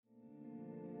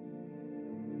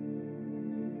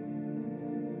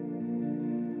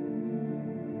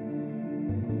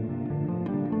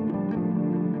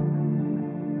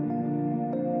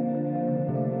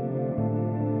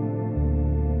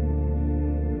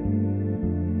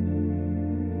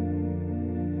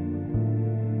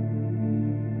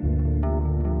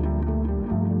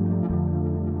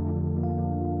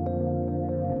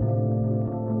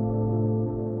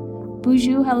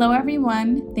Bonjour, hello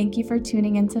everyone. Thank you for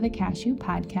tuning into the Cashew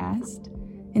Podcast.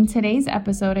 In today's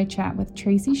episode, I chat with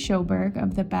Tracy Schoberg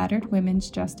of the Battered Women's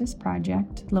Justice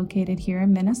Project, located here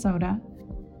in Minnesota.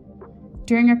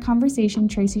 During our conversation,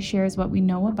 Tracy shares what we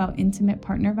know about intimate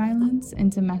partner violence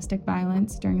and domestic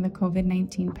violence during the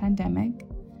COVID-19 pandemic.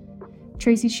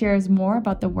 Tracy shares more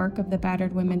about the work of the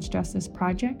Battered Women's Justice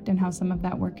Project and how some of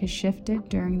that work has shifted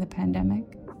during the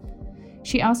pandemic.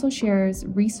 She also shares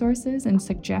resources and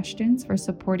suggestions for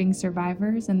supporting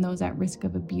survivors and those at risk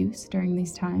of abuse during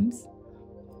these times.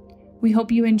 We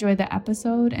hope you enjoy the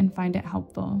episode and find it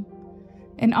helpful.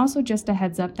 And also just a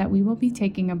heads up that we will be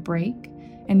taking a break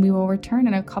and we will return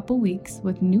in a couple weeks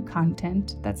with new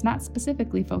content that's not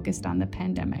specifically focused on the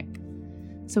pandemic.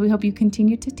 So we hope you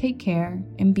continue to take care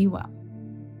and be well.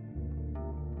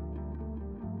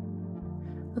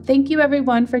 Well, thank you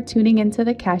everyone for tuning into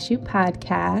the Cashew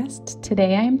Podcast.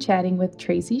 Today I am chatting with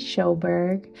Tracy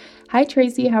Schoberg. Hi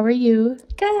Tracy, how are you?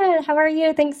 Good, how are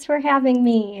you? Thanks for having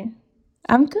me.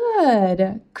 I'm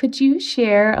good. Could you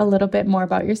share a little bit more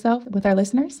about yourself with our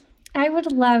listeners? I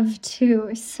would love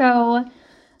to. So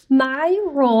my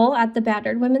role at the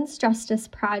Battered Women's Justice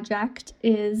Project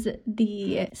is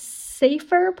the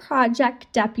SAFER Project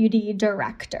Deputy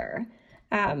Director.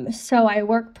 So I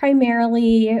work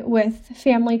primarily with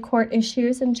family court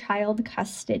issues and child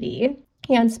custody,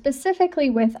 and specifically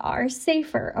with our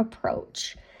SAFER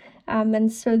approach.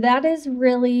 And so that is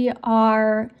really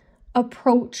our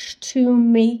approach to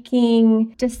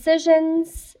making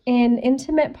decisions in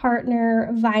intimate partner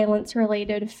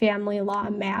violence-related family law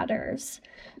matters.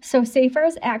 So SAFER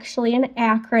is actually an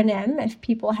acronym if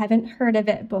people haven't heard of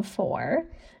it before.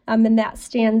 And that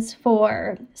stands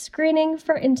for Screening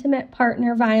for Intimate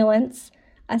Partner Violence,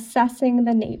 Assessing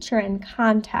the Nature and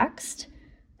Context,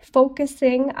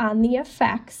 Focusing on the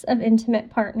Effects of Intimate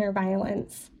Partner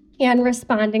Violence, and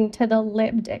Responding to the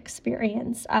Lived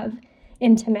Experience of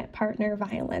Intimate Partner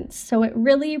Violence. So it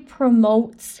really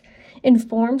promotes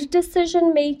informed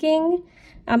decision-making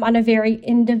on a very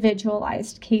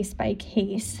individualized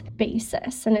case-by-case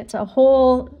basis. And it's a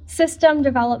whole system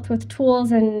developed with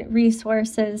tools and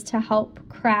resources to help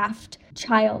craft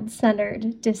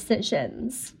child-centered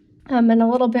decisions. And a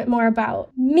little bit more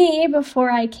about me. Before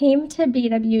I came to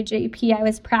BWJP, I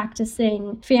was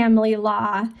practicing family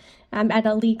law at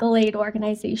a legal aid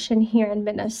organization here in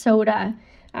Minnesota.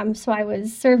 So I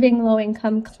was serving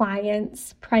low-income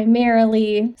clients,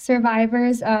 primarily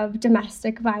survivors of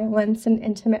domestic violence and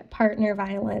intimate partner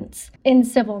violence in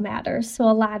civil matters. So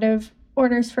a lot of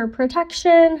orders for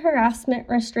protection, harassment,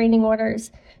 restraining orders,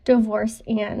 divorce,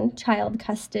 and child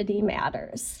custody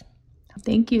matters.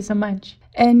 Thank you so much.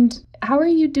 And how are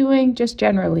you doing just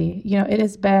generally? You know, it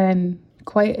has been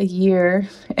quite a year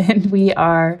and we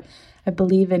are, I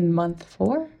believe, in month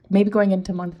 4. Maybe going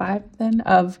into month 5 then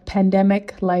of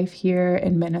pandemic life here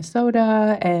in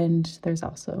Minnesota. And there's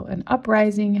also an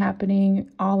uprising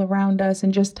happening all around us.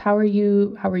 And just how are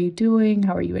you doing?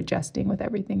 How are you adjusting with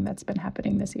everything that's been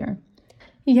happening this year?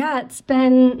 Yeah, it's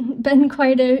been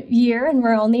quite a year and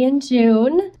we're only in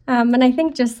June. And I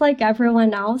think just like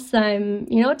everyone else, I'm,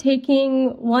 taking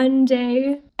one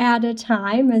day at a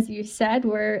time. As you said,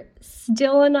 we're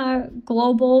still in a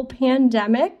global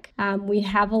pandemic. We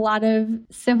have a lot of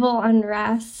civil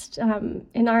unrest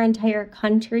in our entire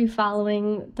country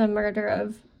following the murder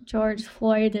of George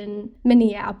Floyd in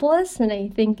Minneapolis. And I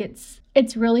think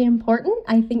it's really important,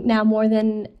 I think now more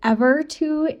than ever,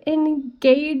 to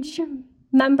engage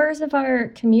members of our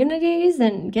communities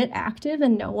and get active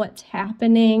and know what's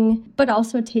happening, but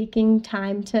also taking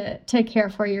time to care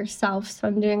for yourself. So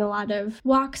I'm doing a lot of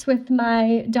walks with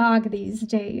my dog these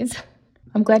days.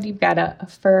 I'm glad you've got a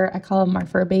fur, I call them our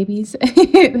fur babies.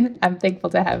 I'm thankful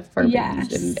to have fur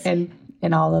babies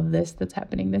and all of this that's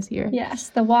happening this year. Yes,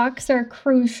 the walks are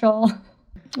crucial.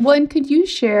 Well, and could you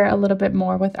share a little bit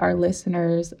more with our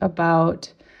listeners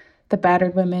about the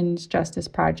Battered Women's Justice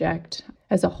Project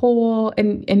as a whole,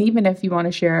 and even if you want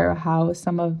to share how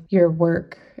some of your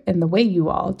work and the way you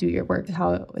all do your work,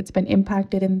 how it's been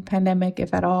impacted in the pandemic,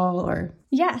 if at all, or...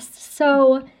 Yes,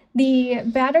 so the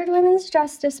Battered Women's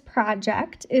Justice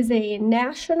Project is a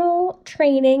national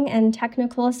training and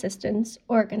technical assistance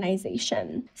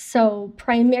organization. So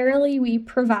primarily we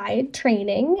provide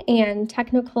training and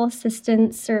technical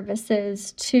assistance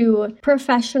services to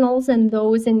professionals and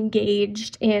those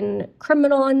engaged in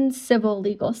criminal and civil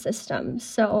legal systems.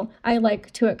 So I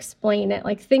like to explain it,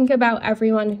 like think about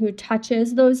everyone who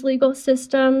touches those legal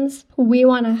systems. We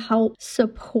want to help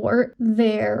support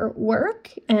their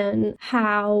work and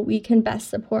how we can best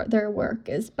support their work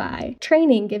is by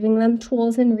training, giving them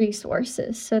tools and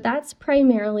resources. So that's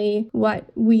primarily what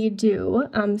we do.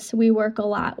 So we work a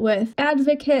lot with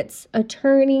advocates,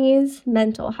 attorneys,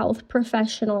 mental health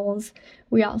professionals.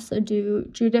 We also do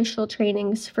judicial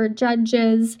trainings for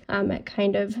judges. It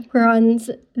kind of runs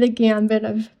the gambit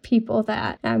of people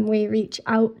that we reach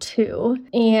out to.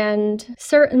 And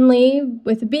certainly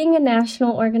with being a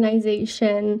national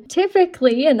organization,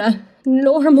 typically in a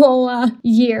normal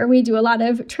year, we do a lot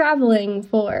of traveling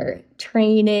for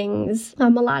trainings, a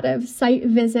lot of site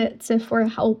visits if we're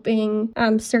helping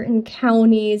certain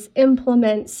counties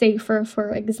implement SAFER, for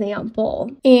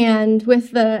example. And with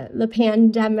the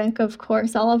pandemic, of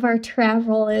course, all of our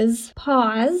travel is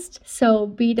paused. So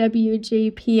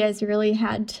BWJP has really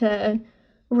had to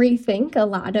rethink a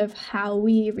lot of how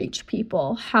we reach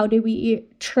people. How do we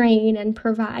train and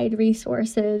provide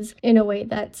resources in a way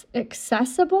that's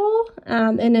accessible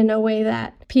and in a way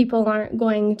that people aren't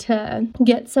going to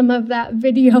get some of that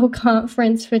video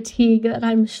conference fatigue that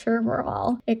I'm sure we're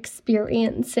all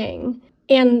experiencing.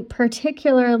 And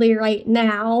particularly right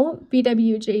now,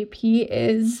 BWJP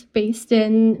is based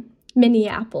in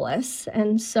Minneapolis.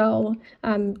 And so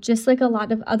just like a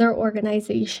lot of other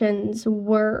organizations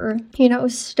were,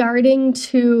 starting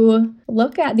to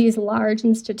look at these large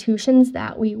institutions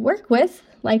that we work with,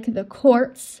 like the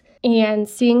courts, and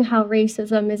seeing how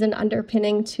racism is an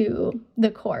underpinning to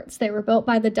the courts. They were built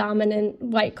by the dominant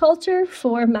white culture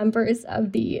for members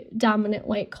of the dominant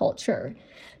white culture.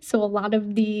 So a lot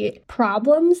of the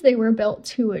problems they were built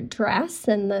to address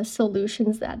and the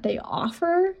solutions that they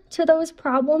offer to those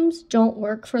problems don't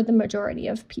work for the majority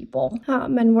of people.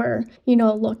 And we're,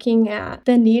 looking at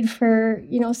the need for,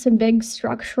 some big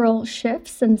structural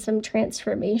shifts and some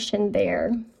transformation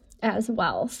there as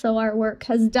well. So our work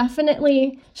has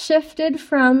definitely shifted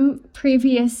from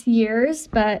previous years,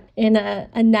 but in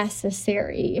a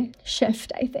necessary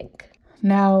shift, I think.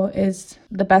 Now is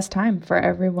the best time for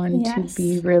everyone Yes. to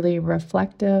be really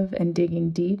reflective and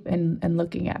digging deep and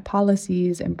looking at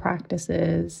policies and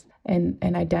practices and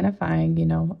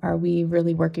identifying, are we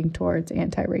really working towards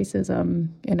anti-racism,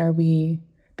 and are we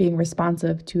being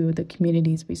responsive to the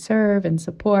communities we serve and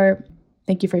support?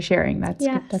 Thank you for sharing. That's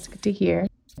Yes. That's good to hear.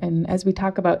 And as we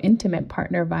talk about intimate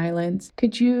partner violence,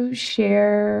 could you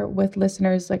share with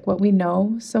listeners what we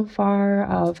know so far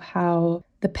of how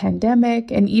the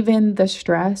pandemic and even the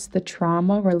stress, the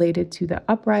trauma related to the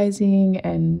uprising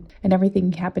and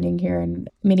everything happening here in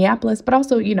Minneapolis, but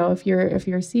also, if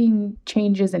you're seeing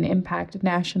changes and impact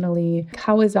nationally,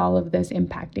 how is all of this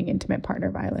impacting intimate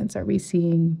partner violence? Are we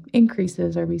seeing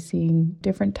increases? Are we seeing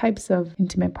different types of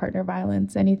intimate partner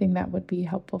violence? Anything that would be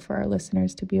helpful for our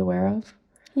listeners to be aware of?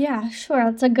 Yeah,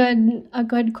 sure. That's a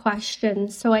good question.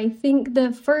 So I think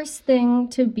the first thing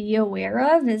to be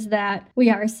aware of is that we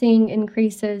are seeing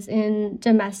increases in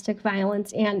domestic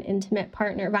violence and intimate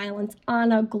partner violence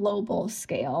on a global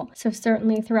scale. So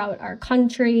certainly throughout our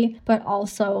country, but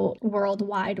also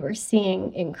worldwide, we're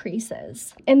seeing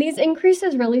increases. And these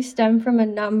increases really stem from a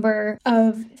number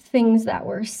of things that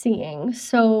we're seeing.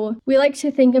 So we like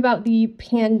to think about the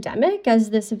pandemic as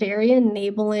this very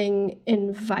enabling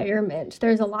environment.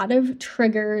 There's a lot of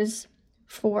triggers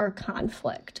for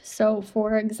conflict. So,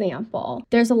 for example,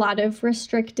 there's a lot of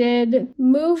restricted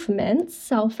movements,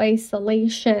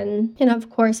 self-isolation, and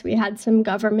of course, we had some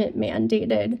government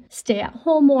mandated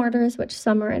stay-at-home orders, which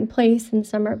some are in place and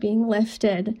some are being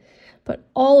lifted. But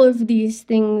all of these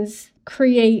things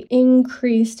create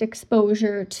increased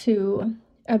exposure to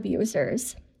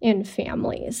abusers in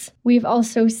families. We've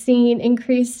also seen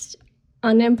increased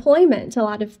unemployment. A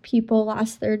lot of people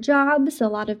lost their jobs. A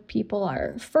lot of people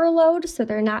are furloughed, so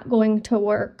they're not going to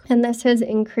work. And this has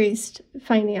increased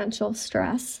financial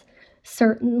stress,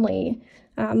 certainly,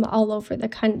 all over the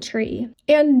country.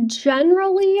 And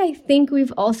generally, I think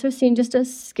we've also seen just a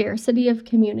scarcity of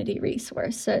community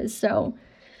resources. So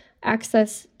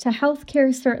access to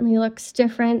healthcare certainly looks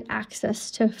different,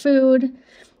 access to food.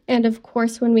 And of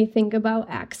course, when we think about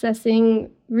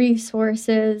accessing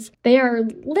resources, they are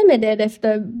limited if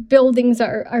the buildings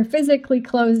are physically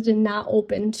closed and not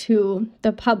open to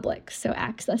the public. So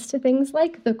access to things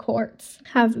like the courts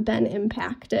have been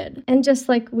impacted. And just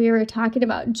like we were talking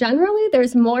about, generally,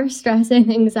 there's more stress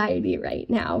and anxiety right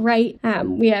now, right?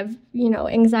 We have,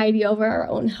 anxiety over our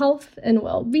own health and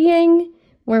well-being.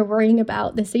 We're worrying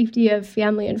about the safety of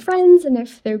family and friends and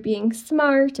if they're being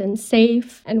smart and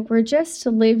safe. And we're just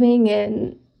living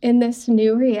in this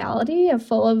new reality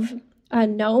full of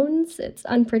unknowns. It's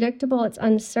unpredictable, it's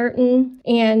uncertain.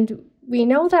 And we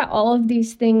know that all of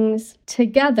these things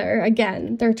together,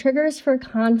 again, they're triggers for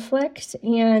conflict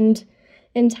and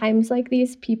in times like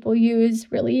these, people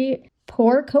use really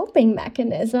poor coping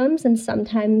mechanisms, and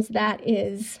sometimes that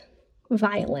is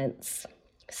violence.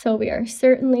 So we are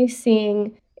certainly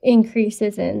seeing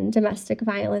increases in domestic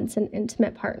violence and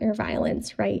intimate partner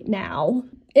violence right now.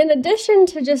 In addition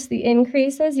to just the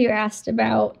increases, you asked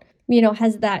about,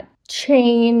 has that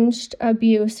changed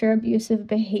abuse or abusive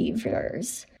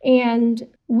behaviors? And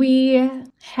we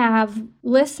have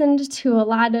listened to a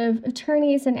lot of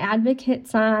attorneys and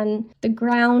advocates on the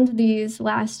ground these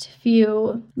last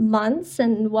few months,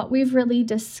 and what we've really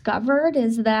discovered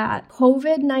is that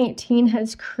COVID-19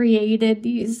 has created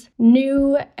these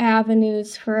new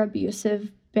avenues for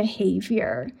abusive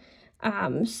behavior.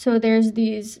 So there's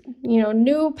these,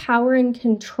 new power and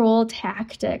control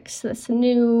tactics, this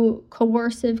new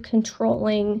coercive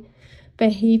controlling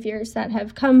behaviors that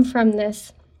have come from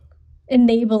this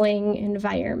enabling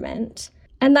environment.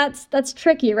 And that's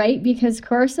tricky, right? Because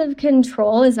coercive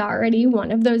control is already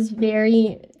one of those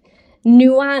very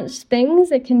nuanced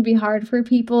things. It can be hard for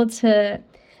people to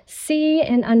see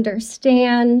and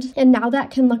understand. And now that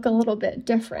can look a little bit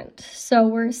different. So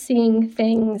we're seeing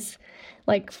things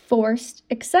like forced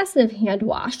excessive hand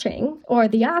washing, or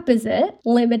the opposite,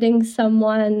 limiting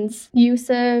someone's use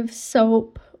of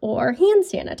soap or hand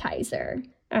sanitizer.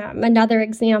 Another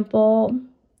example,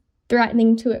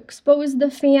 threatening to expose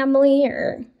the family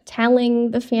or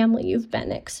telling the family you've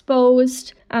been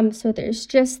exposed. So there's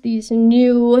just these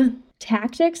new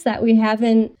tactics that we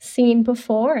haven't seen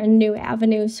before and new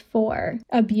avenues for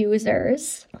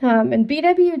abusers. And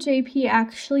BWJP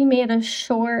actually made a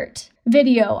short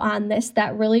video on this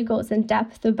that really goes in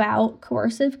depth about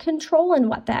coercive control and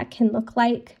what that can look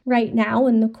like right now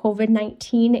in the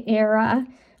COVID-19 era.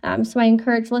 So I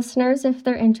encourage listeners, if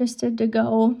they're interested, to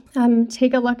go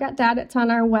take a look at that. It's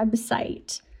on our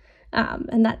website.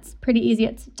 And that's pretty easy.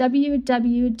 It's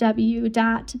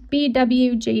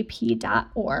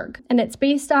www.bwjp.org. And it's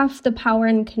based off the Power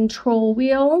and Control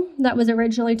Wheel that was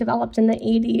originally developed in the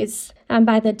 80s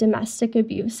by the Domestic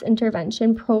Abuse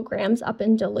Intervention Programs up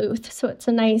in Duluth. So it's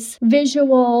a nice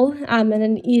visual and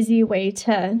an easy way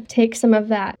to take some of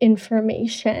that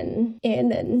information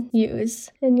in and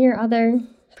use in your other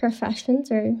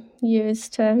professions or use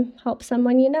to help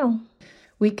someone you know.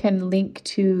 We can link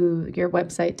to your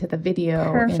website to the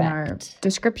video in our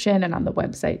description and on the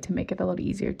website to make it a little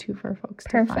easier too for folks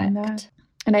to find that.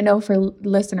 And I know for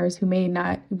listeners who may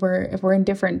not, if we're in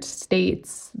different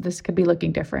states, this could be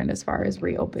looking different as far as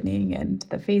reopening and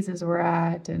the phases we're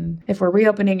at. And if we're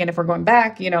reopening and if we're going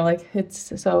back,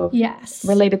 it's so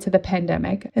related to the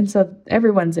pandemic. And so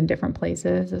everyone's in different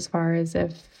places as far as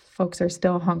if folks are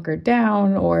still hunkered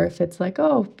down, or if it's like,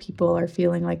 people are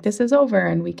feeling like this is over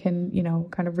and we can,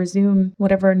 kind of resume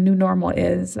whatever new normal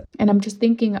is. And I'm just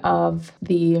thinking of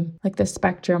the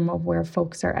spectrum of where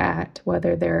folks are at,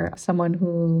 whether they're someone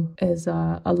who is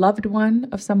a loved one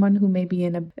of someone who may be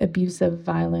in an abusive,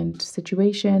 violent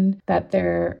situation that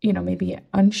they're, maybe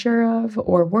unsure of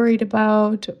or worried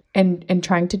about, and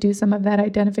trying to do some of that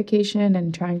identification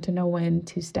and trying to know when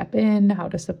to step in, how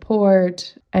to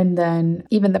support. And then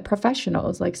even the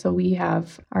professionals, so we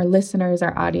have our listeners,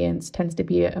 our audience tends to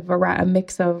be a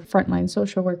mix of frontline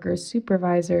social workers,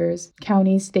 supervisors,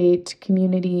 county, state,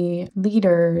 community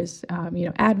leaders,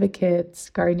 advocates,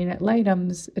 guardian ad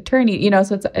litems, attorney,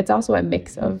 so it's also a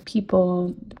mix of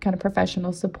people, kind of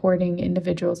professionals supporting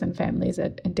individuals and families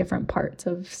at different parts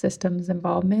of systems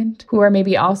involvement, who are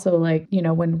maybe also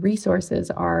when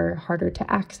resources are harder to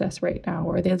access right now,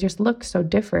 or they just look so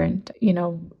different,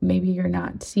 maybe you're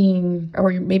not seeing,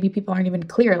 or maybe people aren't even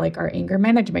clear, are anger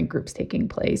management groups taking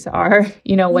place?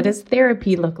 What does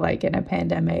therapy look like in a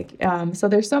pandemic? So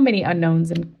there's so many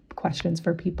unknowns and questions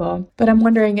for people. But I'm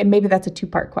wondering, and maybe that's a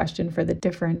two-part question for the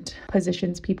different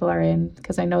positions people are in,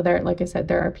 because I know there, like I said,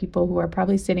 there are people who are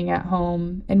probably sitting at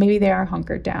home and maybe they are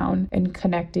hunkered down and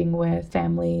connecting with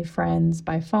family, friends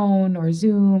by phone or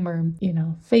Zoom or,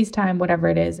 FaceTime, whatever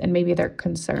it is. And maybe they're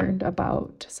concerned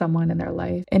about someone in their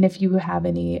life. And if you have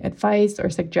any advice or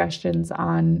suggestions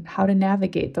on how to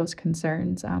navigate those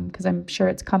concerns, because I'm sure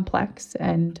it's complex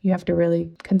and you have to really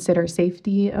consider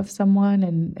safety of someone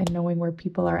and knowing where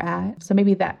people are at. So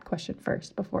maybe that question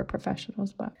first before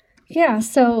professionals. But yeah,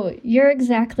 so you're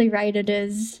exactly right. It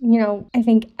is, I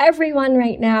think everyone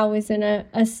right now is in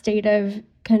a state of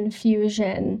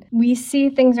confusion. We see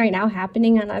things right now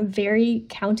happening on a very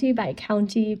county by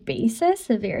county basis,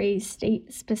 a very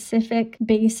state specific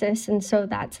basis. And so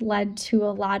that's led to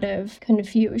a lot of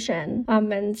confusion.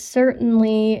 And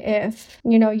certainly if,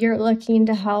 you're looking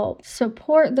to help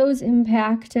support those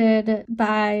impacted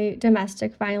by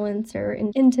domestic violence or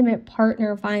intimate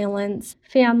partner violence,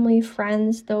 family,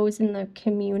 friends, those in the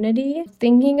community,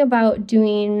 thinking about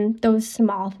doing those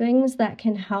small things that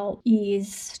can help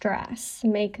ease stress,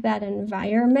 make that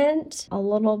environment a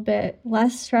little bit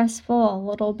less stressful, a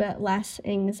little bit less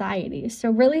anxiety. So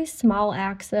really small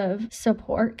acts of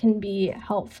support can be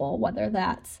helpful, whether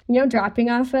that's, dropping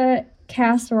off a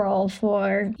casserole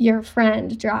for your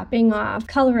friend, dropping off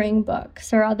coloring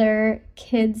books or other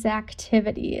kids'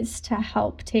 activities to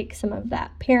help take some of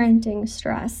that parenting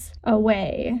stress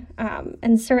away.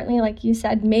 And certainly, like you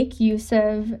said, make use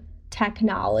of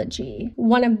technology.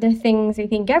 One of the things I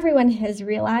think everyone has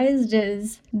realized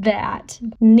is that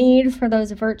need for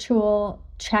those virtual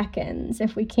check-ins.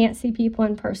 If we can't see people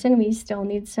in person, we still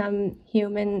need some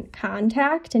human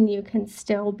contact, and you can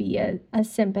still be a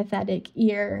sympathetic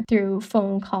ear through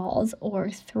phone calls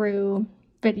or through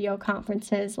video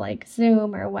conferences like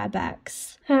Zoom or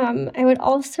WebEx. I would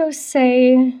also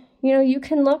say, you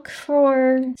can look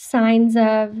for signs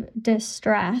of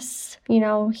distress,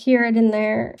 hear it in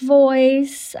their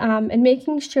voice, and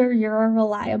making sure you're a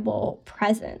reliable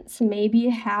presence. Maybe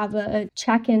have a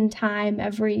check-in time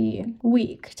every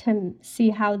week to see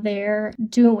how they're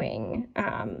doing.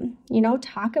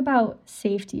 Talk about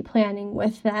safety planning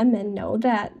with them and know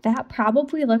that that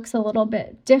probably looks a little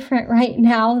bit different right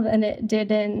now than it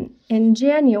did in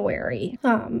January.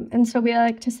 And so we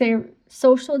like to say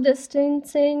social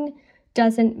distancing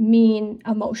doesn't mean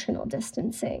emotional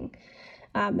distancing.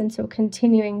 And so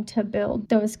continuing to build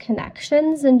those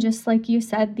connections. And just like you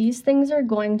said, these things are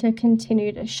going to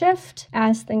continue to shift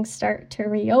as things start to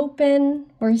reopen.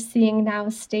 We're seeing now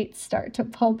states start to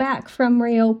pull back from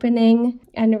reopening,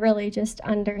 and really just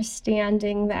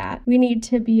understanding that we need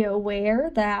to be aware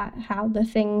that how the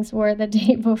things were the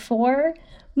day before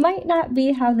might not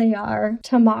be how they are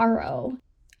tomorrow.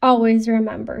 Always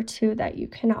remember, too, that you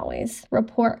can always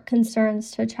report concerns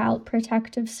to Child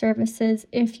Protective Services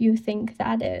if you think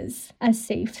that is a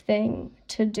safe thing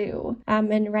to do.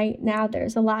 And right now,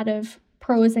 there's a lot of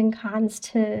pros and cons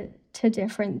to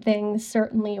different things,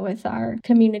 certainly with our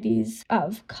communities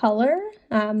of color,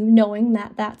 knowing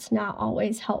that that's not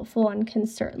always helpful and can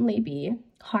certainly be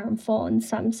harmful in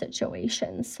some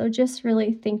situations. So just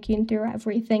really thinking through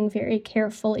everything very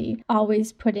carefully,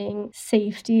 always putting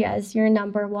safety as your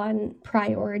number one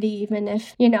priority, even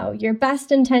if, your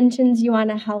best intentions, you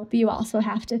want to help, you also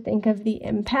have to think of the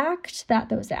impact that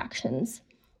those actions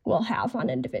will have on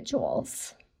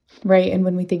individuals. Right. And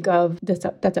when we think of this,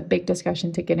 that's a big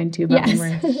discussion to get into. But yes.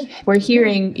 when we're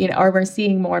hearing, or we're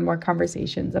seeing more and more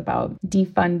conversations about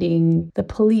defunding the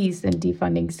police and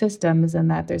defunding systems, and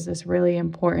that there's this really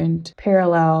important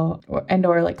parallel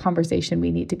or like conversation we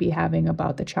need to be having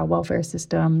about the child welfare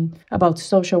system, about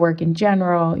social work in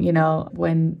general.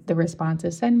 When the response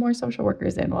is send more social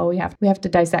workers in, well, we have to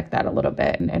dissect that a little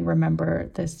bit and remember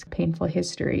this painful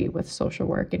history with social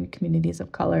work in communities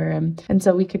of color. And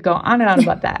so we could go on and on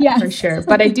about that. Yes. For sure.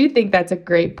 But I do think that's a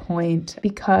great point,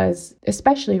 because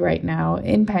especially right now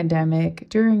in pandemic,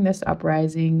 during this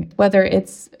uprising, whether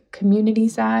it's community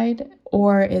side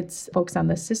or it's folks on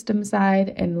the system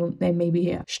side, and they may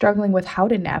be struggling with how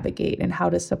to navigate and how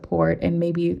to support, and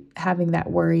maybe having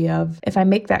that worry of, if I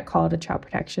make that call to child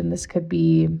protection, this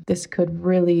could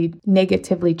really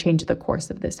negatively change the course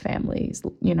of this family's,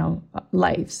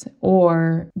 lives,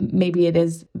 or maybe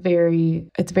it's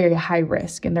very high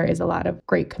risk and there is a lot of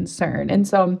great concern. And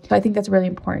so I think that's really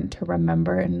important to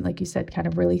remember. And like you said, kind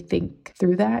of really think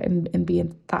through that and be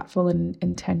thoughtful and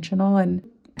intentional. And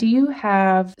do you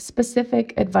have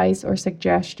specific advice or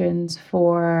suggestions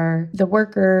for the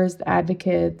workers, the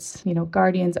advocates,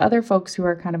 guardians, other folks who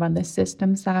are kind of on the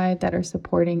system side that are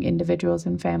supporting individuals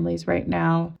and families right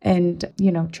now, and,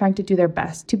 trying to do their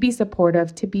best to be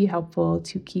supportive, to be helpful,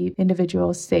 to keep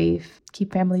individuals safe,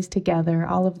 keep families together,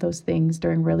 all of those things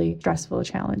during really stressful,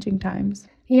 challenging times?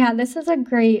 Yeah, this is a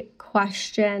great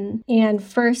question. And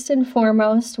first and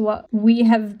foremost, what we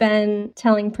have been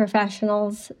telling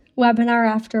professionals webinar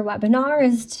after webinar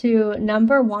is to,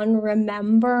 number one,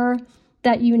 remember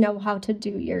that you know how to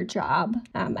do your job.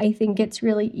 I think it's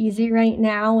really easy right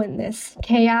now in this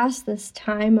chaos, this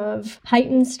time of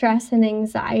heightened stress and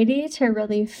anxiety, to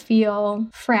really feel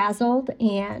frazzled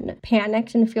and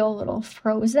panicked and feel a little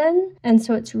frozen. And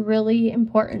so it's really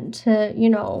important to,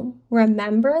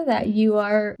 remember that you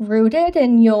are rooted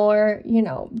in your,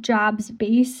 job's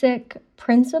basic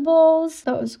principles,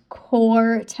 those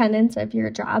core tenets of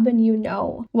your job, and you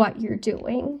know what you're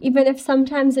doing, even if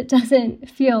sometimes it doesn't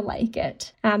feel like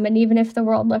it, and even if the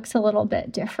world looks a little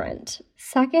bit different.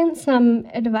 Second, some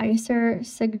advice or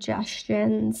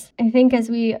suggestions. I think, as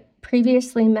we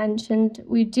previously mentioned,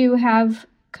 we do have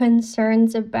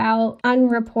concerns about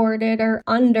unreported or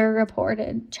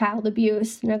underreported child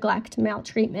abuse, neglect,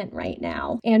 maltreatment right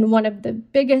now. And one of the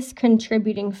biggest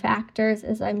contributing factors,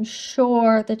 as I'm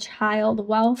sure the child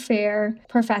welfare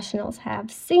professionals have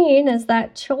seen, is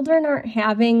that children aren't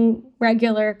having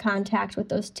regular contact with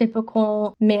those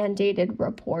typical mandated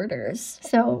reporters.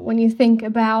 So when you think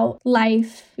about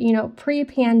life,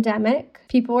 pre-pandemic,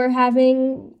 people were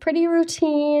having pretty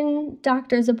routine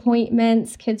doctor's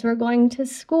appointments. Kids were going to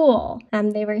school.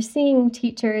 They were seeing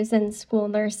teachers and school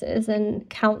nurses and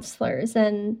counselors,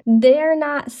 and they're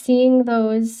not seeing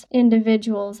those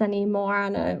individuals anymore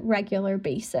on a regular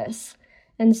basis.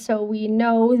 And so we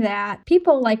know that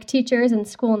people like teachers and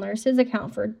school nurses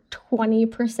account for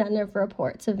 20% of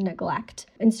reports of neglect.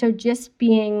 And so just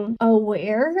being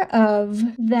aware of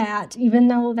that, even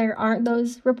though there aren't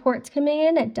those reports coming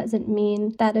in, it doesn't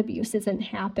mean that abuse isn't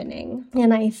happening.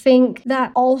 And I think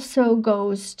that also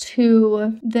goes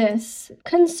to this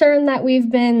concern that we've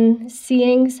been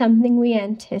seeing, something we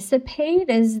anticipate,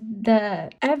 is the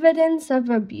evidence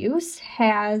of abuse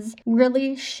has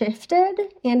really shifted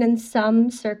and in some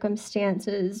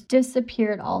circumstances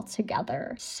disappeared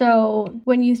altogether. So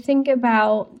when you think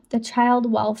about the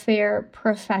child welfare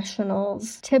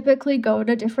professionals, typically go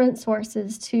to different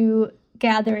sources to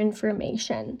gather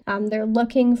information. They're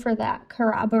looking for that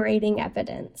corroborating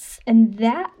evidence, and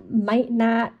that might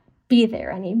not be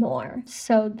there anymore.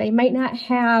 So they might not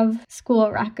have school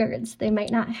records. They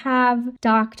might not have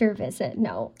doctor visit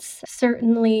notes.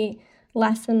 Certainly,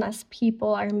 less and less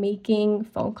people are making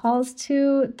phone calls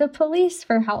to the police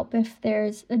for help if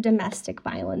there's a domestic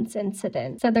violence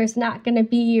incident. So there's not going to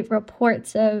be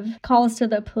reports of calls to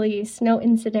the police, no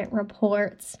incident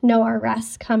reports, no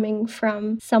arrests coming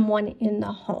from someone in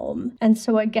the home. And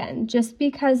so again, just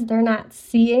because they're not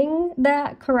seeing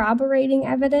that corroborating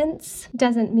evidence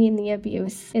doesn't mean the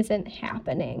abuse isn't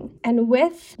happening. And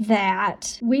with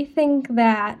that, we think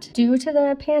that due to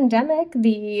the pandemic,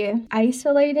 the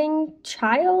isolating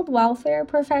child welfare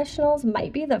professionals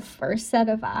might be the first set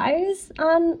of eyes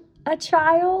on a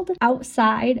child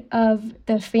outside of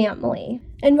the family.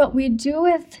 And what we do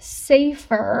with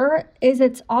SAFER is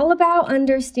it's all about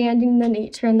understanding the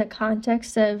nature and the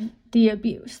context of the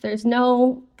abuse. There's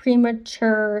no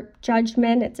premature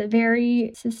judgment. It's a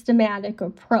very systematic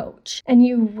approach. And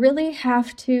you really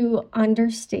have to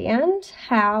understand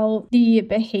how the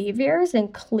behaviors,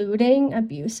 including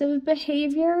abusive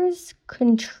behaviors,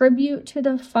 contribute to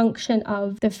the function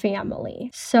of the family.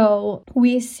 So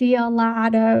we see a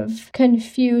lot of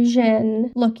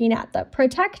confusion looking at the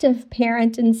protective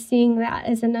parent and seeing that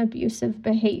as an abusive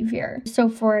behavior. So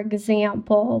for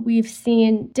example, we've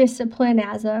seen discipline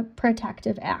as a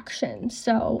protective action.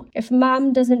 So if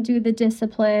mom doesn't do the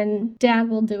discipline, dad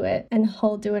will do it, and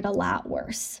he'll do it a lot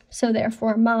worse. So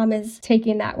therefore, mom is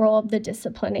taking that role of the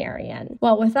disciplinarian.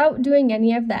 Well, without doing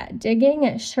any of that digging,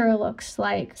 it sure looks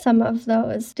like some of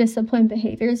those discipline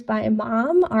behaviors by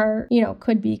mom are,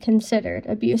 could be considered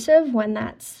abusive when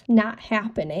that's not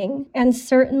happening. And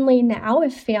certainly now,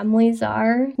 if families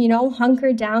are,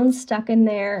 hunkered down, stuck in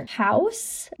their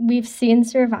house, we've seen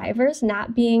survivors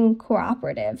not being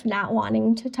cooperative, not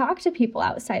wanting to talk to people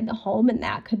outside the home, and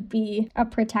that could be a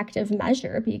protective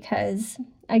measure because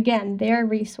again, their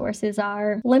resources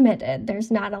are limited.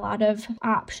 There's not a lot of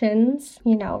options,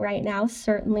 right now.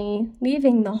 Certainly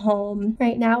leaving the home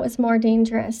right now is more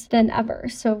dangerous than ever.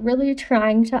 So really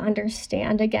trying to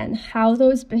understand, again, how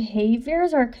those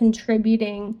behaviors are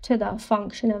contributing to the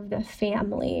function of the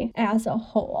family as a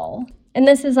whole. And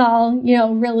this is all,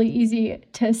 really easy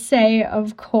to say,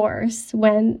 of course,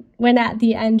 when at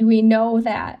the end we know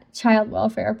that child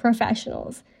welfare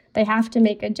professionals, they have to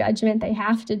make a judgment, they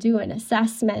have to do an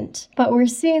assessment. But we're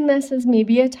seeing this as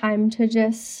maybe a time to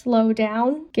just slow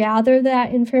down, gather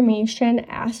that information,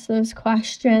 ask those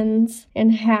questions,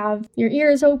 and have your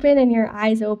ears open and your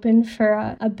eyes open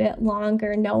for a bit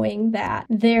longer, knowing that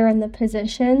they're in the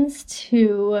positions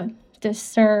to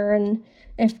discern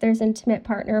if there's intimate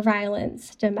partner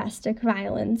violence, domestic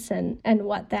violence, and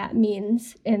what that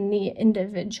means in the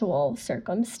individual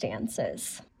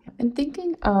circumstances. And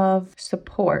thinking of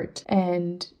support,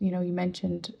 and you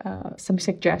mentioned some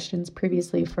suggestions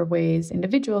previously for ways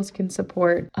individuals can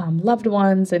support loved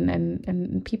ones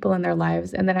and people in their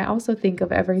lives. And then I also think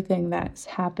of everything that's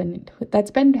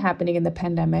been happening in the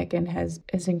pandemic and has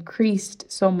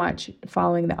increased so much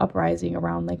following the uprising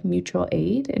around like mutual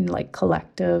aid and like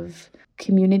collective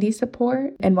community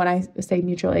support. And when I say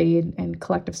mutual aid and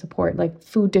collective support, like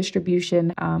food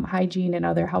distribution, hygiene, and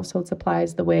other household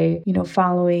supplies, the way,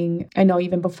 following, I know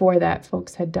even before that,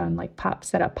 folks had done like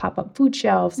set up pop-up food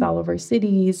shelves all over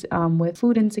cities with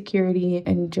food insecurity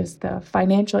and just the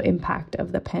financial impact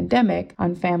of the pandemic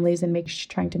on families and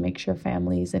trying to make sure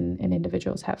families and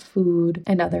individuals have food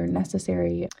and other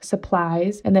necessary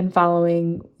supplies. And then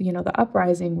following, the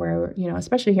uprising where,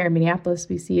 especially here in Minneapolis,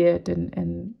 we see it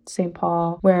and St. Paul,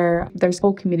 where there's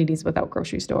whole communities without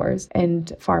grocery stores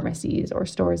and pharmacies or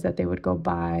stores that they would go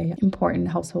buy important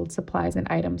household supplies and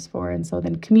items for. And so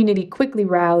then community quickly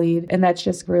rallied, and that's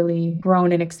just really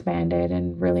grown and expanded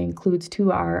and really includes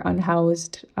to our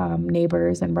unhoused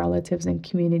neighbors and relatives and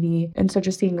community. And so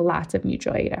just seeing lots of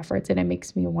mutual aid efforts. And it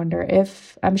makes me wonder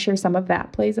if I'm sure some of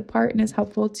that plays a part and is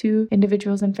helpful to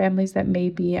individuals and families that may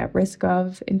be at risk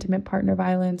of intimate partner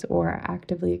violence or are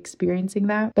actively experiencing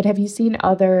that. But have you seen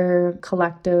other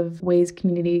collective ways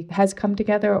community has come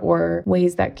together or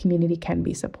ways that community can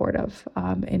be supportive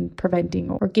in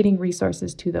preventing or getting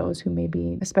resources to those who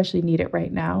maybe especially need it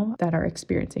right now that are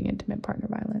experiencing intimate partner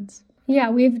violence?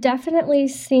 Yeah, we've definitely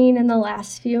seen in the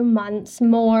last few months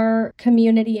more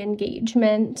community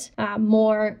engagement,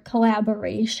 more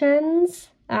collaborations.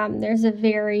 There's a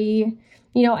very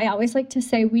I always like to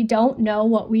say we don't know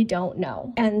what we don't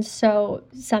know. And so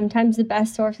sometimes the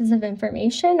best sources of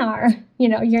information are,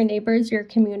 your neighbors, your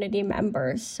community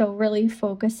members. So really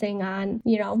focusing on,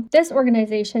 this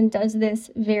organization does this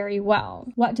very well.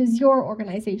 What does your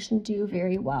organization do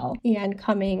very well? And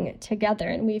coming together.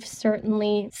 And we've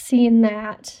certainly seen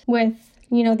that with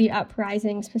the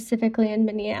uprising specifically in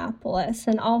Minneapolis,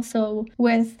 and also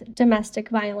with domestic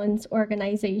violence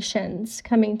organizations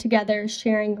coming together,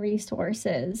 sharing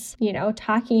resources,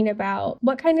 talking about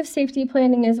what kind of safety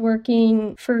planning is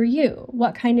working for you,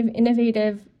 what kind of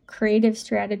innovative creative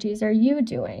strategies are you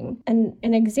doing? And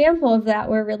an example of that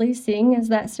we're really seeing is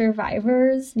that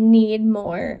survivors need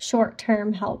more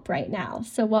short-term help right now.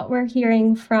 So what we're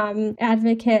hearing from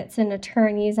advocates and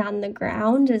attorneys on the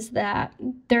ground is that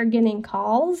they're getting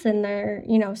calls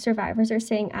and survivors are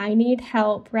saying, I need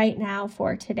help right now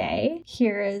for today.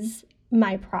 Here is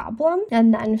my problem,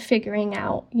 and then figuring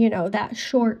out, that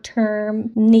short-term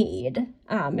need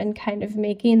and kind of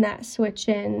making that switch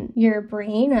in your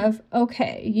brain of,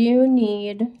 okay, you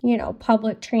need,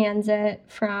 public transit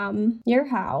from your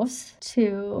house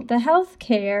to the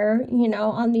healthcare,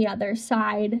 on the other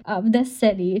side of the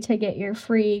city to get your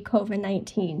free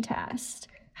COVID-19 test.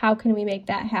 How can we make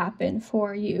that happen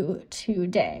for you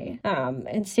today?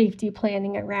 And safety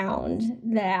planning around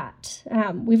that.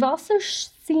 We've also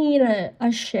seen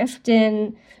a shift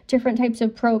in different types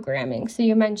of programming. So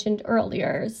you mentioned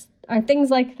earlier, are things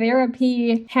like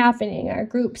therapy happening? Are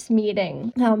groups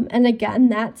meeting? And again,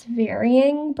 that's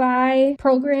varying by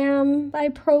program,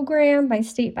 by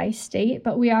state,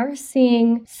 but we are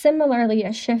seeing similarly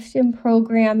a shift in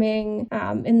programming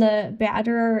in the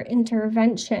batterer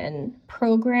intervention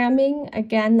programming.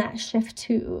 Again, that shift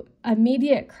to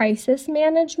immediate crisis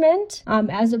management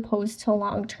as opposed to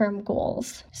long-term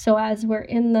goals. So as we're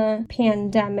in the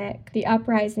pandemic, the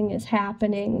uprising is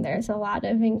happening, there's a lot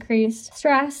of increased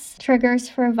stress, triggers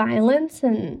for violence,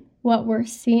 and what we're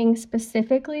seeing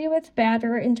specifically with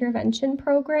batterer intervention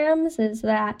programs is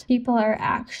that people are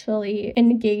actually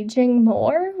engaging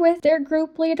more with their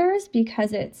group leaders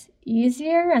because it's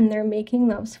easier and they're making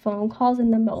those phone calls in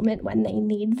the moment when they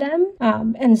need them.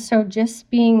 And so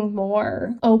just being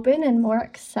more open and more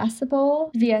accessible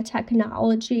via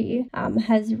technology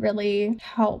has really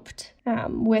helped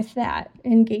with that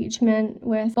engagement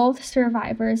with both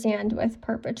survivors and with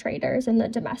perpetrators in the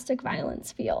domestic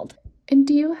violence field. And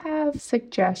do you have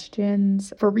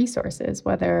suggestions for resources,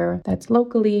 whether that's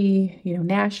locally,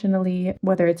 nationally,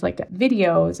 whether it's like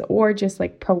videos or just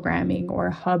like programming or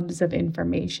hubs of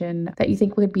information that you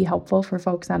think would be helpful for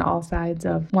folks on all sides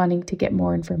of wanting to get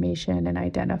more information and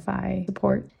identify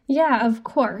support? Yeah, of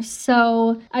course.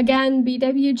 So again,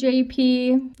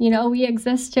 BWJP, we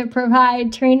exist to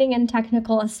provide training and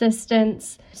technical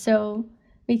assistance. So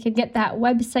we could get that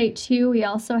website too. We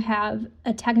also have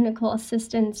a technical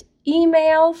assistance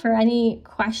email for any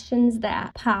questions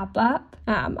that pop up.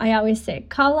 I always say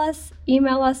call us,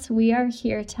 email us. We are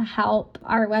here to help.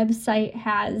 Our website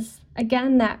has,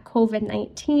 again, that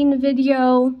COVID-19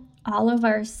 video All of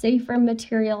our safer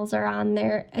materials are on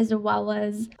there, as well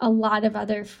as a lot of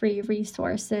other free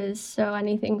resources. So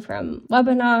anything from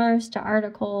webinars to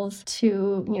articles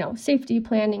to, safety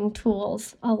planning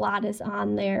tools, a lot is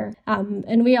on there.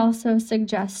 And we also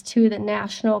suggest to the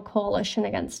National Coalition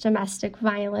Against Domestic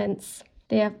Violence.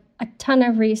 They have a ton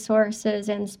of resources,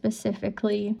 and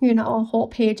specifically, a whole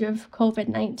page of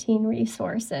COVID-19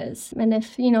 resources. And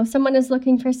if, someone is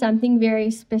looking for something very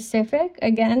specific,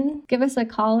 again, give us a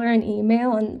call or an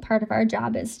email, and part of our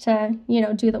job is to,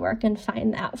 do the work and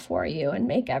find that for you and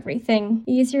make everything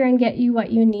easier and get you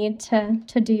what you need to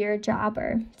do your job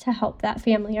or to help that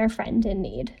family or friend in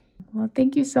need. Well,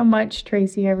 thank you so much,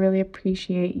 Tracy. I really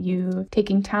appreciate you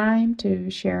taking time to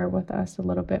share with us a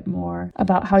little bit more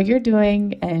about how you're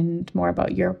doing and more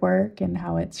about your work and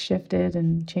how it's shifted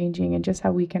and changing, and just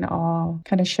how we can all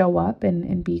kind of show up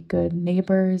and be good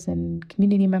neighbors and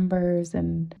community members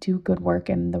and do good work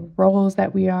in the roles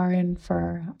that we are in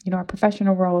for, our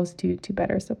professional roles to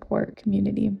better support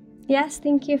community. Yes,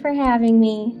 thank you for having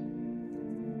me.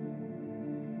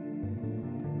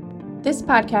 This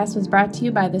podcast was brought to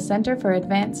you by the Center for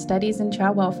Advanced Studies in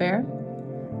Child Welfare.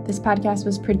 This podcast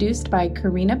was produced by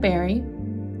Karina Berry.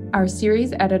 Our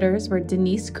series editors were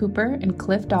Denise Cooper and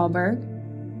Cliff Dahlberg.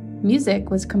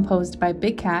 Music was composed by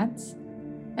Big Cats.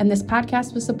 And this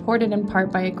podcast was supported in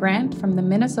part by a grant from the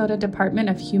Minnesota Department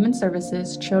of Human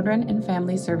Services Children and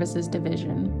Family Services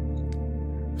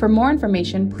Division. For more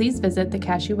information, please visit the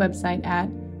CASHU website at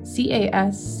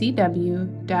cascw.umn.edu.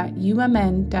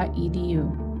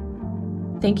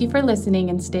 Thank you for listening,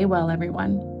 and stay well,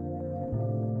 everyone.